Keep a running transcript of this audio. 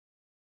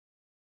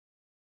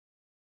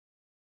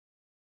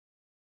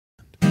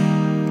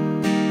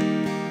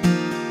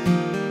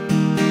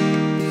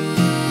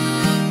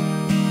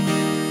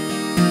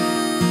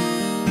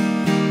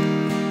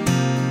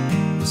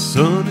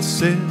sun is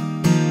set,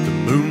 the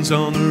moon's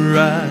on the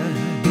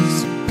rise.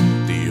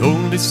 The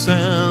only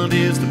sound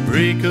is the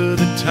break of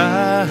the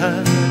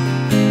tide.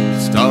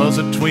 Stars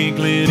are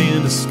twinkling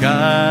in the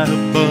sky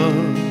above.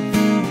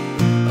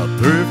 A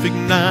perfect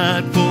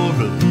night for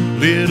a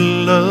little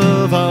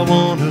love. I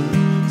wanna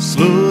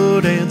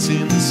slow dance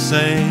in the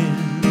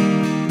sand.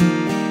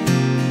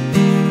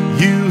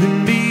 You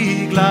and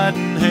me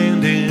gliding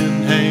hand in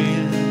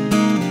hand,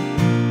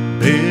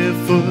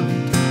 barefoot,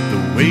 the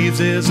waves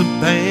as a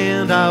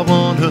band. I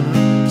wanna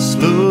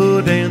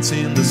slow dance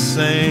in the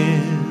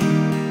sand.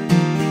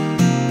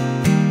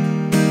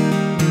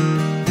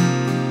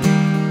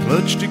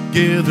 Clutched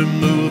together,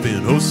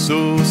 moving oh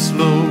so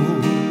slow,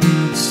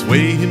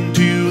 swaying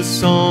to a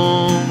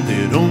song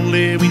that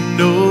only we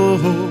know,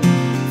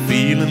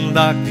 feeling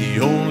like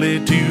the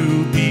only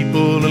two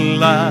people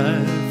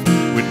alive,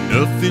 with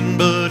nothing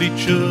but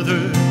each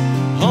other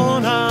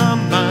on our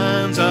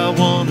minds. I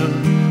wanna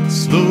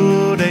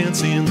slow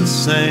dance in the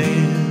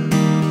sand.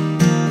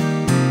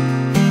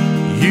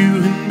 You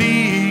and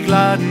me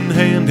gliding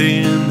hand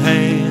in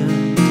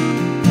hand,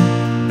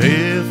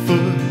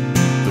 barefoot,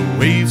 the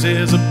waves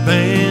as a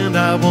band.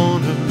 I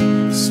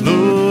wanna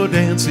slow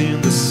dance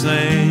in the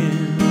sand.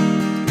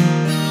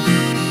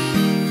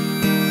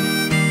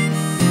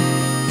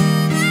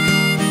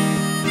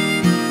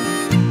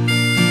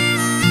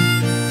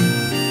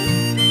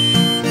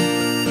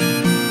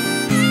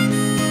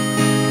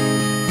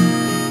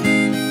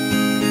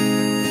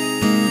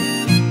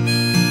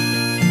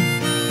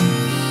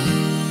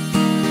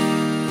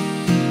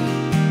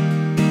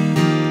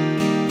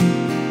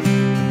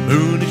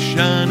 Moon is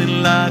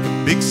shining like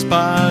a big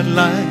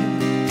spotlight,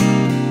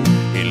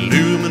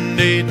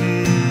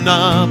 illuminating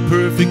our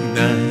perfect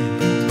night.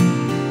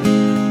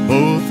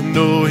 Both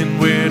knowing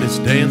where this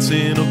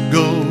dancing will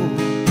go,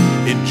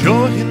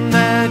 enjoying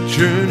that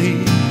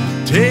journey,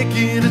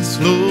 taking it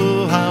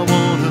slow. I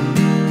wanna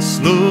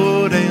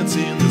slow dance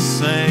in the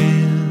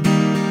sand.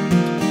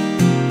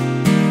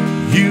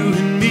 You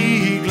and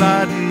me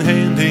gliding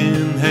hand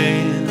in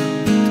hand,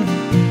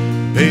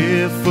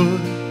 barefoot,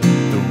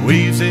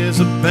 waves as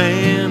a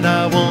band.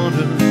 I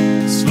wanna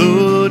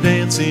slow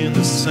dance in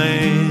the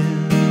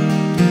sand.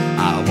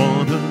 I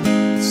wanna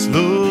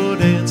slow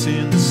dance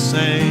in the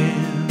sand.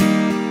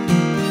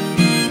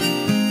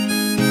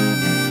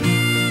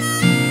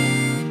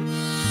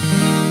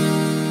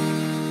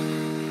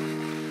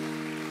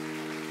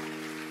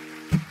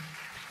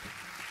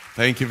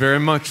 Thank you very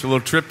much. A little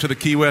trip to the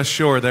Key West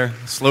shore there.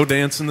 Slow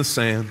dance in the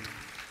sand.